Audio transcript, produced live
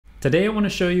Today I want to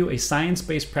show you a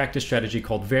science-based practice strategy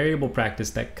called variable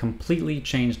practice that completely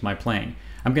changed my playing.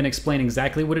 I'm going to explain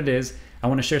exactly what it is. I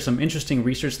want to share some interesting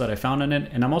research that I found on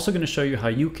it, and I'm also going to show you how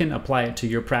you can apply it to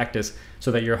your practice so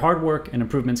that your hard work and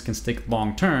improvements can stick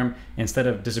long-term instead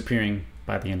of disappearing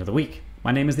by the end of the week.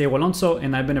 My name is Diego Alonso,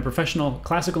 and I've been a professional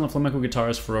classical and flamenco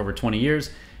guitarist for over 20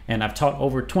 years, and I've taught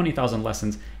over 20,000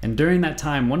 lessons. And during that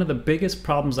time, one of the biggest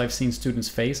problems I've seen students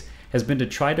face has been to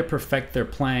try to perfect their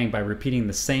playing by repeating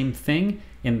the same thing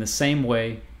in the same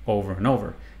way over and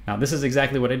over. Now, this is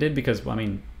exactly what I did because,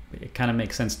 it kind of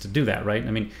makes sense to do that, right?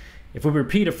 If we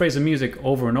repeat a phrase of music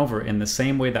over and over in the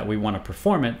same way that we want to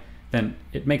perform it, then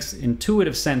it makes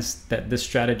intuitive sense that this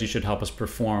strategy should help us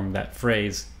perform that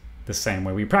phrase the same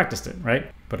way we practiced it,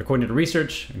 right? But according to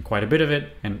research, and quite a bit of it,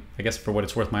 and I guess for what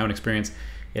it's worth, my own experience,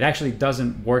 it actually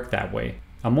doesn't work that way.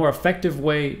 A more effective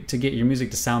way to get your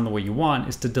music to sound the way you want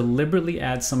is to deliberately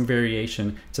add some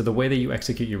variation to the way that you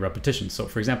execute your repetitions. So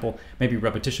for example, maybe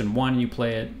repetition 1, you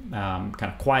play it kind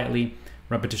of quietly.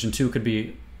 Repetition 2 could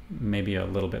be maybe a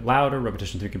little bit louder.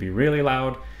 Repetition 3 could be really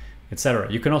loud, etc.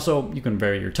 You can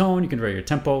vary your tone, you can vary your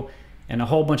tempo, and a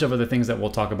whole bunch of other things that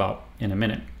we'll talk about in a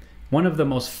minute. One of the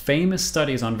most famous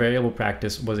studies on variable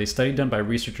practice was a study done by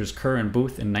researchers Kerr and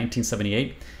Booth in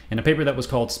 1978 in a paper that was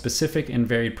called Specific and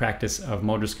Varied Practice of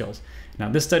Motor Skills. Now,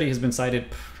 this study has been cited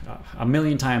a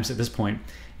million times at this point,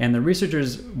 and the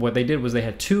researchers, what they did was they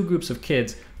had two groups of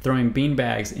kids throwing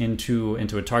beanbags into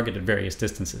a target at various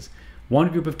distances. One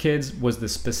group of kids was the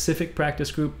specific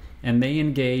practice group, and they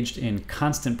engaged in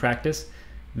constant practice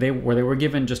where they were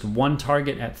given just one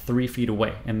target at 3 feet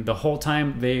away. And the whole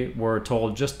time they were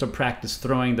told just to practice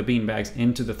throwing the beanbags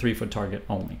into the 3-foot target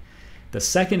only. The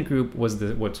second group was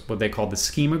what they called the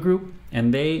schema group,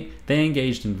 and they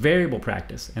engaged in variable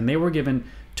practice, and they were given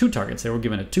 2 targets. They were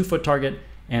given a 2-foot target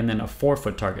and then a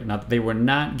 4-foot target. Now, they were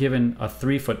not given a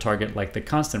 3-foot target like the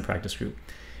constant practice group.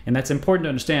 And that's important to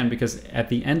understand because at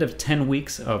the end of 10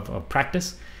 weeks of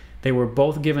practice, they were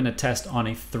both given a test on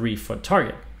a 3-foot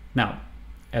target. Now,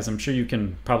 as I'm sure you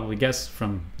can probably guess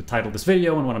from the title of this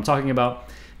video and what I'm talking about,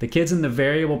 the kids in the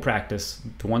variable practice,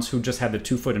 the ones who just had the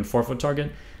 2-foot and 4-foot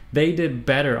target, they did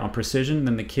better on precision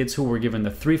than the kids who were given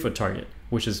the 3-foot target,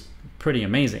 which is pretty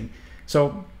amazing.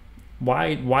 So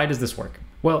why does this work?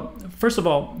 Well, first of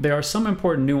all, there are some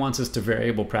important nuances to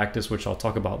variable practice, which I'll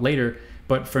talk about later,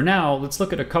 but for now, let's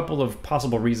look at a couple of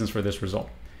possible reasons for this result.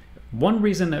 One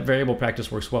reason that variable practice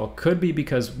works well could be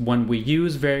because when we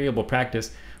use variable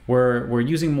practice, we're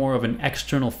using more of an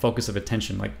external focus of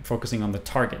attention, like focusing on the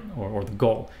target or the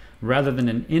goal, rather than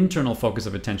an internal focus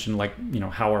of attention, like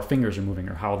how our fingers are moving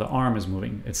or how the arm is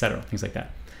moving, etc., things like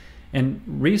that. And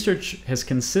research has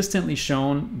consistently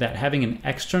shown that having an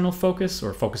external focus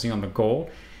or focusing on the goal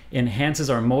enhances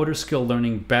our motor skill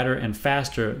learning better and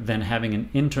faster than having an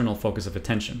internal focus of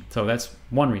attention. So that's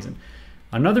one reason.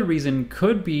 Another reason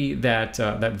could be that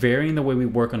varying the way we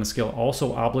work on a skill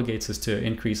also obligates us to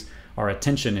increase our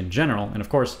attention in general. And of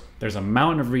course, there's a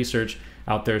mountain of research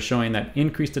out there showing that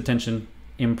increased attention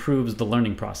improves the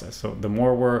learning process. So the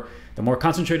more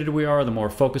concentrated we are, the more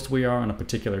focused we are on a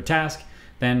particular task,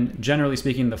 then generally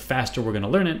speaking, the faster we're going to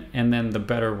learn it, and then the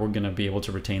better we're going to be able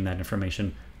to retain that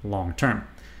information long term.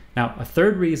 Now, a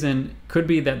third reason could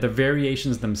be that the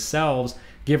variations themselves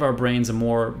give our brains a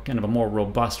more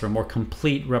robust or more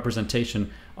complete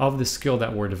representation of the skill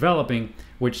that we're developing,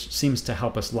 which seems to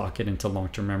help us lock it into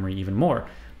long-term memory even more.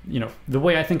 The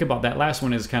way I think about that last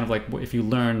one is kind of like if you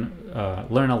learn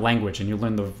a language and you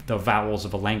learn the vowels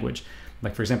of a language.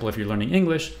 Like for example, if you're learning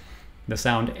English, the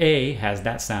sound A has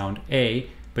that sound A,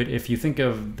 but if you think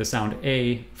of the sound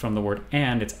A from the word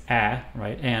and, it's a,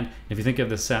 right? And if you think of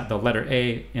the letter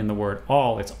A in the word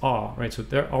all, it's aw, right? So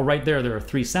there are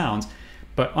 3 sounds,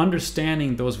 but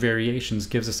understanding those variations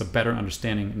gives us a better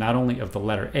understanding not only of the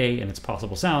letter A and its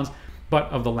possible sounds, but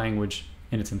of the language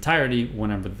in its entirety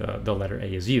whenever the letter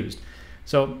A is used.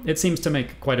 So it seems to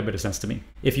make quite a bit of sense to me.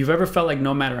 If you've ever felt like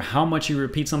no matter how much you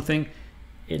repeat something,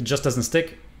 it just doesn't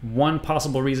stick, one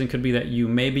possible reason could be that you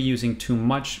may be using too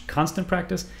much constant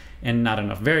practice and not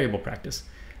enough variable practice.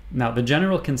 Now, the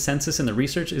general consensus in the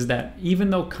research is that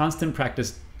even though constant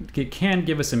practice can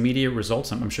give us immediate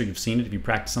results, I'm sure you've seen it, if you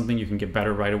practice something, you can get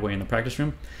better right away in the practice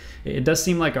room. It does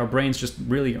seem like our brains just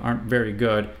really aren't very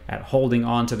good at holding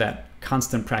on to that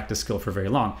constant practice skill for very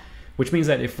long, which means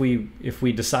that if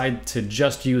we decide to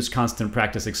just use constant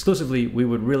practice exclusively, we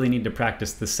would really need to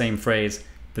practice the same phrase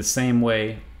the same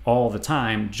way all the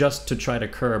time just to try to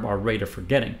curb our rate of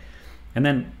forgetting. And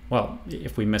then, well,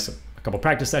 if we miss a couple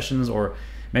practice sessions or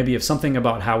Maybe if something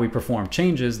about how we perform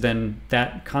changes, then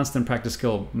that constant practice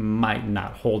skill might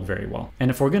not hold very well. And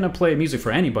if we're going to play music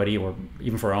for anybody, or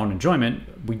even for our own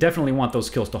enjoyment, we definitely want those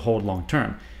skills to hold long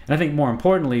term. And I think more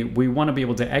importantly, we want to be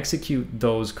able to execute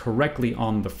those correctly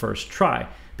on the first try,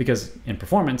 because in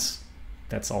performance,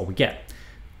 that's all we get.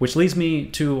 Which leads me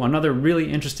to another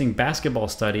really interesting basketball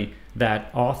study that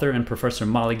author and professor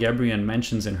Molly Gebrian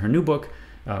mentions in her new book,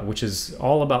 which is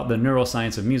all about the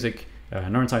neuroscience of music,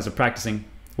 neuroscience of practicing,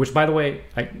 which, by the way,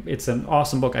 it's an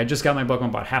awesome book. I just got my book. I'm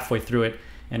about halfway through it,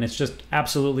 and it's just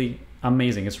absolutely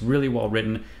amazing. It's really well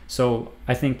written. So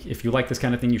I think if you like this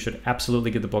kind of thing, you should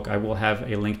absolutely get the book. I will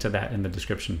have a link to that in the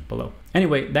description below.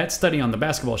 Anyway, that study on the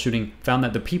basketball shooting found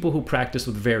that the people who practiced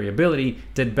with variability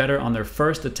did better on their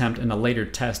first attempt in a later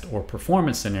test or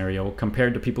performance scenario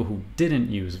compared to people who didn't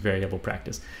use variable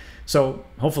practice. So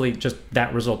hopefully just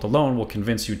that result alone will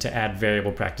convince you to add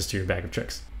variable practice to your bag of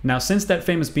tricks. Now, since that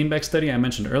famous beanbag study I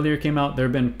mentioned earlier came out, there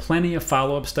have been plenty of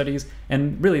follow-up studies,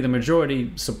 and really the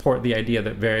majority support the idea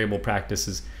that variable practice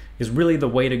is really the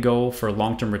way to go for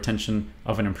long-term retention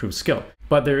of an improved skill.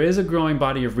 But there is a growing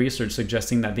body of research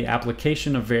suggesting that the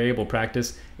application of variable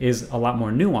practice is a lot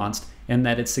more nuanced, and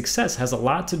that its success has a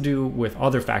lot to do with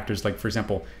other factors, like, for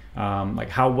example, like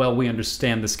how well we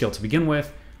understand the skill to begin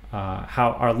with,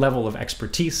 how our level of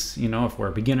expertise, if we're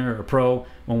a beginner or pro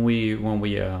when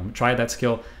we try that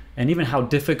skill, and even how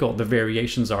difficult the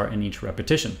variations are in each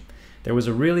repetition. There was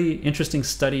a really interesting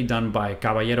study done by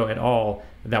Caballero et al.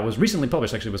 That was recently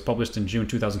published. Actually, it was published in June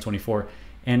 2024.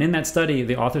 And in that study,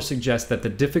 the author suggests that the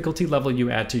difficulty level you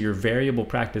add to your variable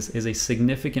practice is a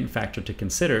significant factor to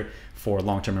consider for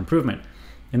long-term improvement.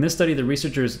 In this study, the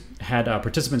researchers had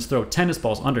participants throw tennis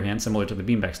balls underhand, similar to the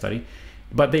beanbag study,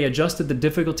 but they adjusted the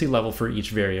difficulty level for each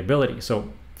variability.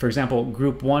 So, for example,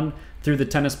 group 1 threw the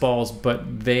tennis balls,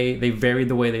 but they varied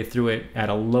the way they threw it at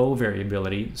a low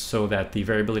variability so that the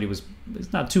variability was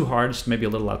not too hard, just maybe a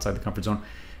little outside the comfort zone.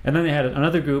 And then they had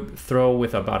another group throw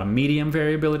with about a medium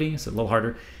variability, so a little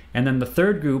harder. And then the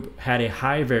third group had a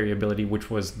high variability,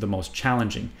 which was the most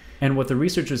challenging. And what the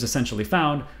researchers essentially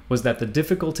found was that the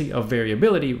difficulty of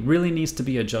variability really needs to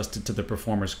be adjusted to the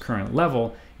performer's current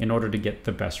level in order to get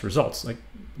the best results,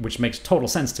 which makes total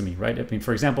sense to me, right? I mean,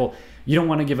 for example, you don't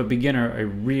want to give a beginner a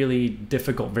really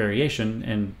difficult variation,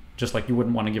 and just like you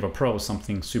wouldn't want to give a pro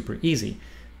something super easy.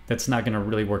 That's not going to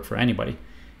really work for anybody.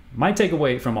 My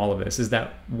takeaway from all of this is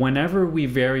that whenever we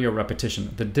vary a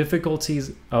repetition, the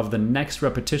difficulties of the next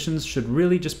repetitions should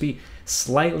really just be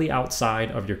slightly outside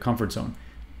of your comfort zone.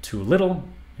 Too little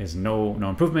is no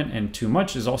improvement, and too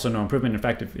much is also no improvement. In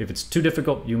fact, if it's too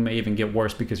difficult, you may even get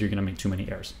worse because you're going to make too many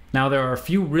errors. Now, there are a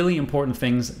few really important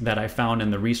things that I found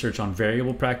in the research on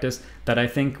variable practice that I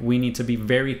think we need to be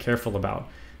very careful about.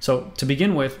 So to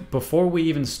begin with, before we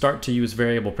even start to use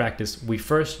variable practice, we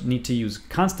first need to use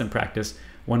constant practice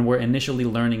when we're initially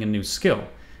learning a new skill.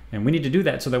 And we need to do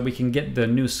that so that we can get the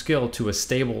new skill to a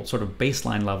stable sort of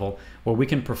baseline level where we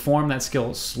can perform that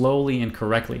skill slowly and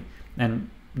correctly. And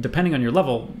depending on your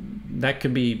level, that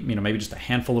could be, maybe just a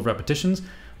handful of repetitions,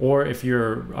 or if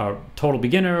you're a total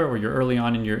beginner or you're early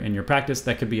on in your practice,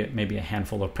 that could be maybe a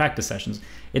handful of practice sessions.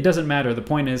 It doesn't matter. The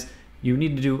point is, you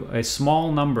need to do a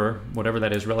small number, whatever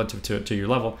that is relative to your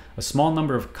level, a small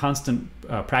number of constant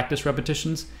practice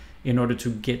repetitions in order to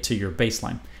get to your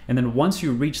baseline. And then once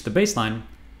you reach the baseline,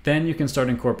 then you can start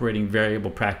incorporating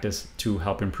variable practice to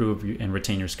help improve and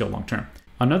retain your skill long term.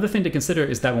 Another thing to consider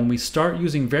is that when we start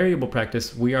using variable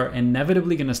practice, we are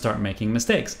inevitably going to start making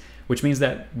mistakes, which means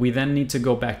that we then need to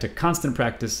go back to constant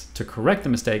practice to correct the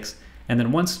mistakes. And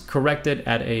then once corrected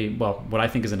at what I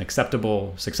think is an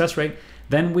acceptable success rate,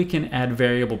 then we can add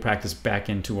variable practice back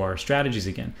into our strategies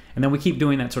again. And then we keep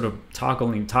doing that sort of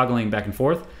toggling back and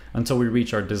forth until we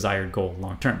reach our desired goal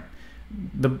long term.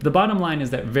 The bottom line is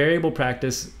that variable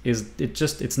practice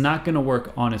it's not going to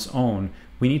work on its own.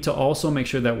 We need to also make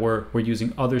sure that we're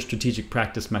using other strategic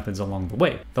practice methods along the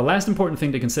way. The last important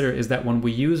thing to consider is that when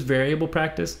we use variable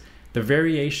practice, the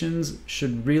variations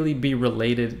should really be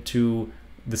related to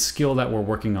the skill that we're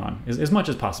working on as much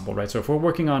as possible, right? So if we're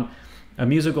working on a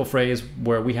musical phrase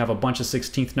where we have a bunch of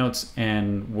 16th notes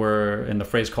and the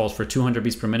phrase calls for 200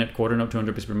 beats per minute, quarter note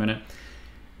 200 beats per minute,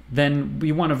 then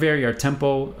we want to vary our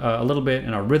tempo a little bit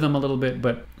and our rhythm a little bit,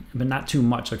 but not too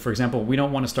much. Like, for example, we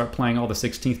don't want to start playing all the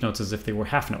 16th notes as if they were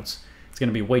half notes. It's going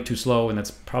to be way too slow, and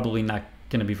that's probably not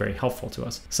going to be very helpful to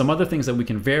us. Some other things that we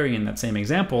can vary in that same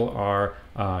example are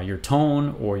your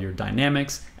tone or your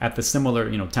dynamics at the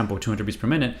similar tempo, 200 beats per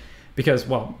minute, because,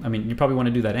 you probably want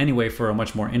to do that anyway for a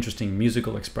much more interesting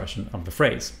musical expression of the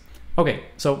phrase. Okay,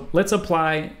 so let's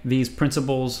apply these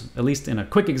principles, at least in a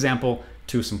quick example,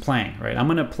 to some playing, right? I'm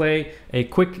gonna play a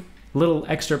quick little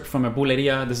excerpt from a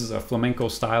bulería. This is a flamenco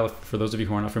style, for those of you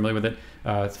who are not familiar with it.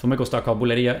 It's a flamenco style called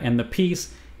bulería, and the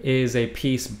piece is a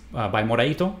piece by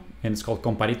Moraito, and it's called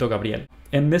Comparito Gabriel.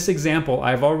 In this example,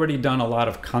 I've already done a lot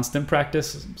of constant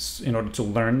practice in order to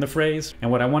learn the phrase,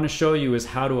 and what I want to show you is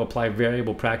how to apply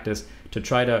variable practice to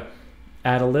try to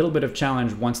add a little bit of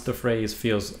challenge once the phrase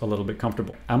feels a little bit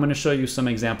comfortable. I'm going to show you some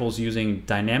examples using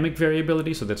dynamic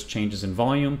variability, so that's changes in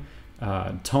volume,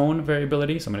 tone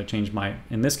variability, so I'm going to change my,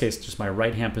 in this case, just my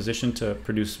right hand position to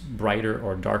produce brighter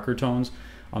or darker tones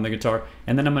on the guitar,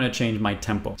 and then I'm going to change my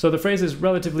tempo. So the phrase is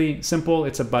relatively simple.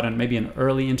 It's about maybe an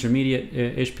early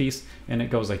intermediate-ish piece, and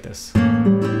it goes like this.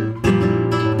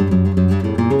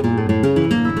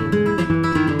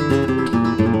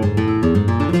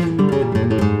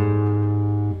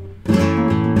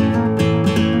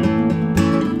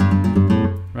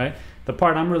 Right? The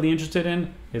part I'm really interested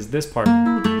in is this part.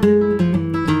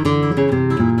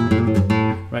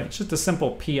 Right? It's just a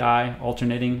simple PI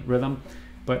alternating rhythm.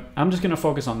 But I'm just going to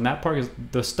focus on that part, because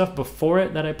the stuff before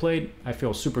it that I played, I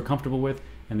feel super comfortable with,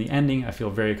 and the ending I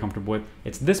feel very comfortable with.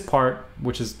 It's this part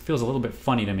which feels a little bit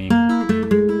funny to me.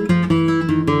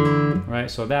 Right,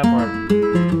 so that part.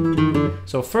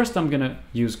 So first I'm going to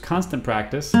use constant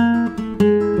practice.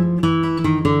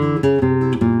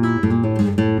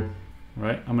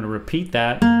 Right, I'm going to repeat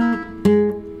that.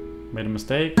 Made a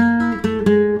mistake.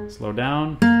 Slow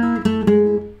down.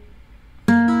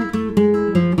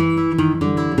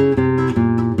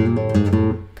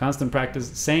 Constant practice,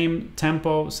 same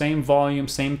tempo, same volume,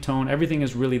 same tone, everything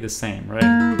is really the same, right?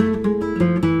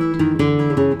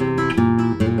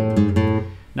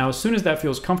 Now, as soon as that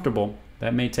feels comfortable,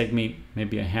 that may take me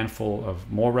maybe a handful of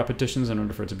more repetitions in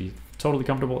order for it to be totally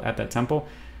comfortable at that tempo.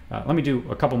 Let me do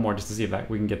a couple more just to see if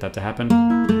we can get that to happen.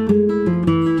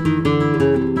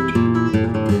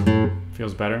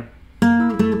 Feels better.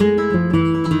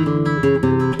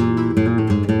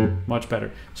 Much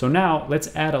better. So now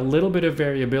let's add a little bit of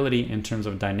variability in terms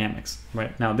of dynamics,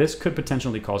 right? Now this could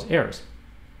potentially cause errors.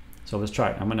 So let's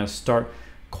try it. I'm going to start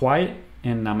quiet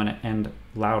and I'm going to end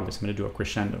loudly. So I'm going to do a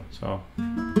crescendo. So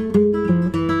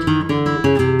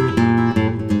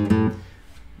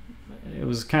it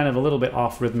was kind of a little bit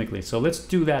off rhythmically. So let's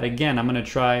do that again. I'm going to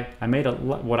try, I made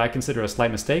what I consider a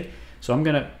slight mistake. So I'm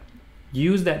going to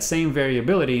use that same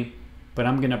variability, but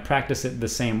I'm going to practice it the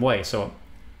same way. So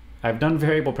I've done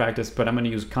variable practice, but I'm going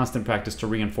to use constant practice to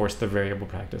reinforce the variable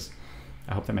practice.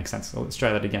 I hope that makes sense. So let's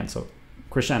try that again. So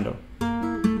crescendo.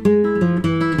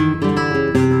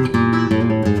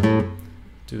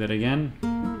 Do that again.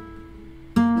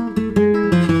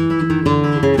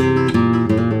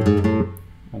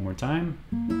 One more time.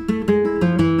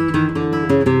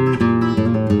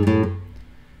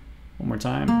 One more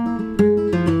time.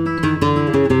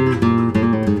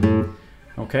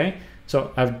 Okay.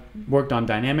 So I've worked on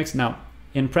dynamics. Now,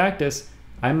 in practice,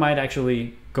 I might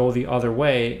actually go the other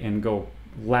way and go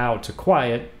loud to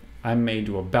quiet. I may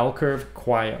do a bell curve,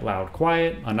 quiet, loud,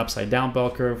 quiet, an upside down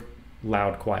bell curve,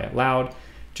 loud, quiet, loud,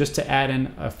 just to add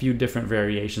in a few different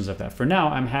variations of that. For now,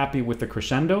 I'm happy with the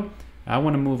crescendo. I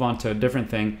want to move on to a different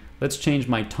thing. Let's change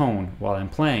my tone while I'm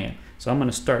playing it. So I'm going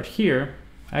to start here.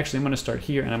 Actually, I'm going to start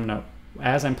here, and I'm going to,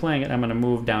 as I'm playing it, I'm going to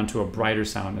move down to a brighter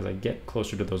sound as I get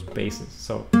closer to those basses.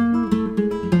 So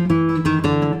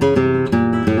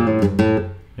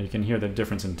you can hear the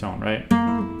difference in tone, right?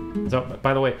 So,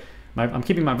 by the way, I'm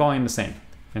keeping my volume the same,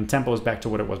 and tempo is back to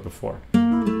what it was before.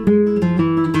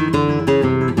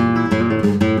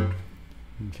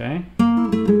 Okay.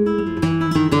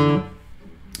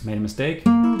 Made a mistake.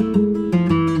 I'm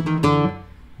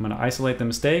going to isolate the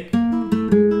mistake. All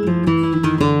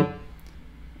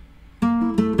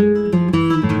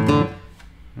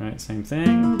right, same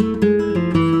thing.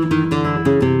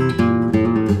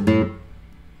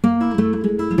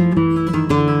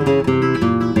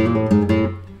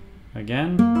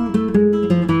 Again.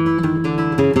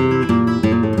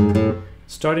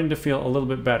 Starting to feel a little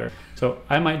bit better. So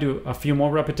I might do a few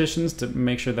more repetitions to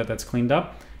make sure that that's cleaned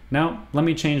up. Now let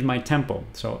me change my tempo.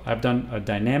 So I've done a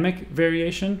dynamic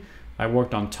variation. I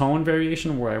worked on tone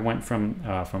variation where I went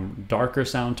from darker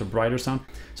sound to brighter sound.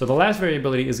 So the last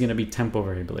variability is going to be tempo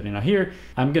variability. Now here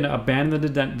I'm going to abandon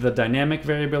the dynamic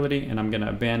variability, and I'm going to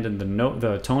abandon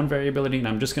the tone variability, and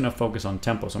I'm just going to focus on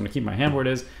tempo. So I'm going to keep my hand where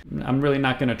it is. I'm really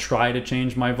not going to try to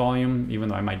change my volume, even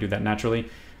though I might do that naturally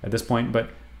at this point, but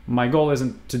my goal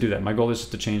isn't to do that. My goal is just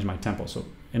to change my tempo. So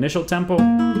initial tempo.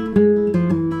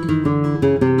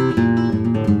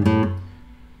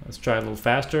 Let's try a little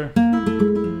faster.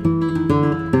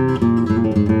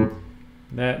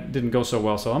 That didn't go so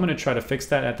well, so I'm going to try to fix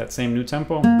that at that same new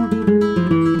tempo.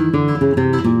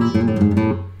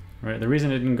 Right, the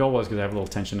reason it didn't go well is because I have a little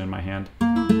tension in my hand.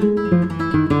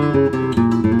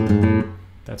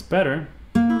 That's better.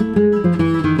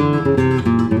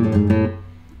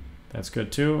 That's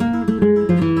good too. Let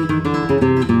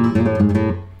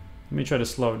me try to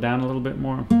slow it down a little bit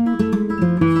more.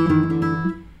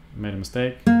 Made a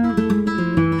mistake.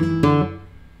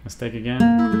 Mistake again.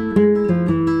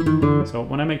 So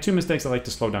when I make two mistakes, I like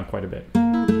to slow down quite a bit.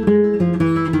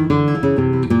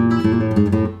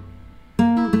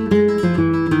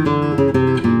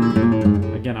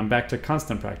 Again, I'm back to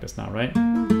constant practice now, right?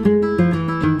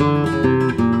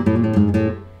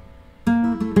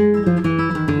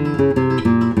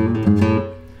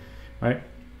 Right?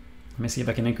 Let me see if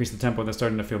I can increase the tempo. That's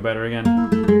starting to feel better again.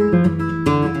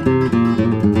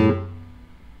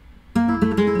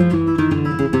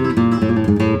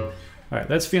 All right,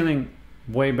 that's feeling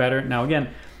way better. Now again,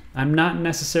 I'm not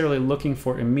necessarily looking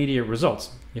for immediate results.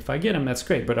 If I get them, that's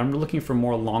great, but I'm looking for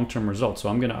more long-term results. So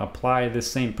I'm gonna apply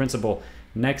this same principle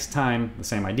next time, the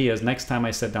same ideas, next time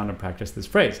I sit down to practice this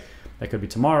phrase. That could be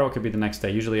tomorrow, it could be the next day.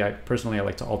 Usually, personally, I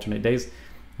like to alternate days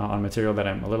on material that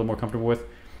I'm a little more comfortable with,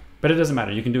 but it doesn't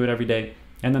matter. You can do it every day.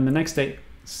 And then the next day,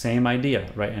 same idea,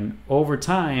 right? And over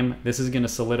time, this is gonna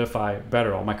solidify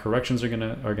better. All my corrections are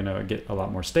gonna get a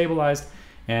lot more stabilized,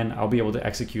 and I'll be able to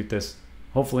execute this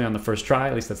hopefully on the first try,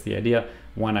 at least that's the idea,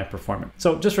 when I perform it.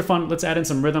 So just for fun, let's add in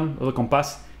some rhythm, a little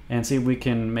compás, and see if we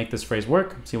can make this phrase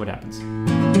work, see what happens.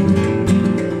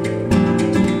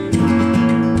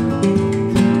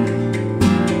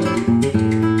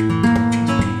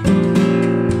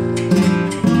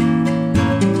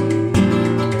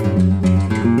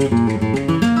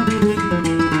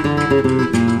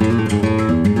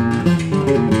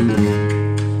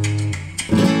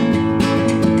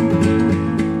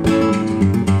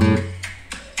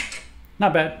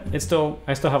 Not bad. I still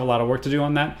have a lot of work to do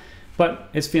on that, but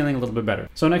it's feeling a little bit better.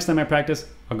 So next time I practice,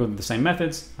 I'll go through the same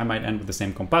methods. I might end with the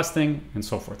same compás thing and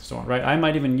so forth and so on, right? I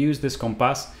might even use this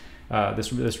compás,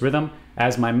 this rhythm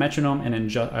as my metronome and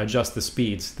adjust the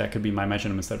speeds. That could be my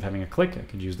metronome instead of having a click. I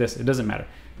could use this. It doesn't matter.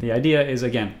 The idea is,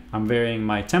 again, I'm varying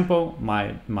my tempo,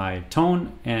 my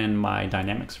tone, and my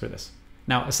dynamics for this.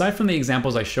 Now, aside from the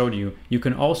examples I showed you, you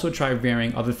can also try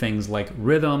varying other things like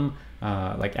rhythm,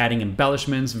 like adding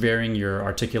embellishments, varying your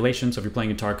articulation. So if you're playing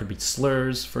guitar, it could be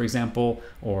slurs, for example,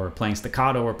 or playing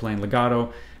staccato or playing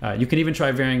legato. You can even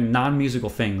try varying non-musical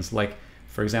things like,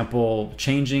 for example,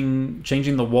 changing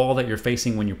the wall that you're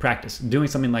facing when you practice. Doing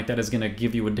something like that is going to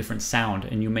give you a different sound,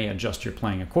 and you may adjust your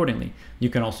playing accordingly.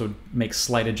 You can also make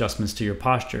slight adjustments to your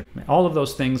posture. All of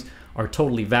those things are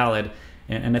totally valid,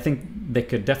 and I think they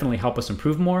could definitely help us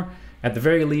improve more, at the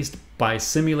very least by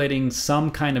simulating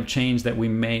some kind of change that we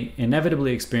may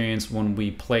inevitably experience when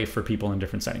we play for people in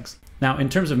different settings. Now, in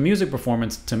terms of music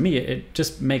performance, to me, it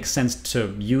just makes sense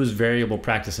to use variable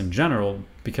practice in general,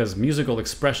 because musical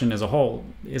expression as a whole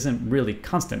isn't really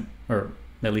constant, or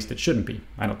at least it shouldn't be,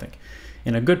 I don't think.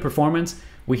 In a good performance,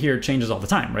 we hear changes all the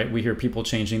time, right? We hear people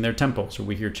changing their tempos, or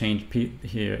we hear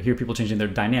people changing their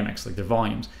dynamics, like their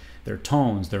volumes, their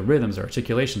tones, their rhythms, their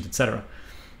articulations, etc.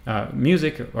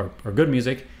 Music, or good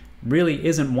music, really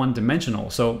isn't one-dimensional.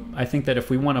 So I think that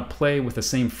if we want to play with the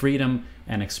same freedom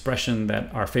and expression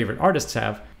that our favorite artists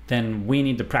have, then we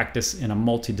need to practice in a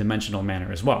multi-dimensional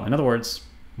manner as well. In other words,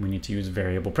 we need to use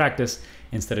variable practice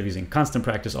instead of using constant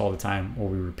practice all the time, or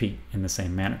we repeat in the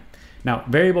same manner. Now,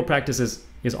 variable practice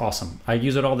is awesome. I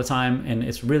use it all the time, and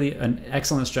it's really an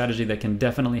excellent strategy that can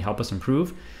definitely help us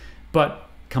improve. But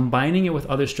combining it with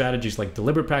other strategies like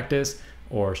deliberate practice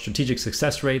or strategic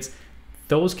success rates,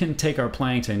 those can take our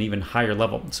playing to an even higher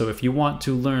level. So if you want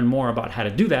to learn more about how to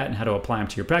do that and how to apply them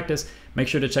to your practice, make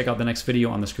sure to check out the next video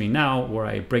on the screen now, where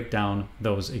I break down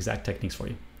those exact techniques for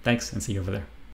you. Thanks, and see you over there.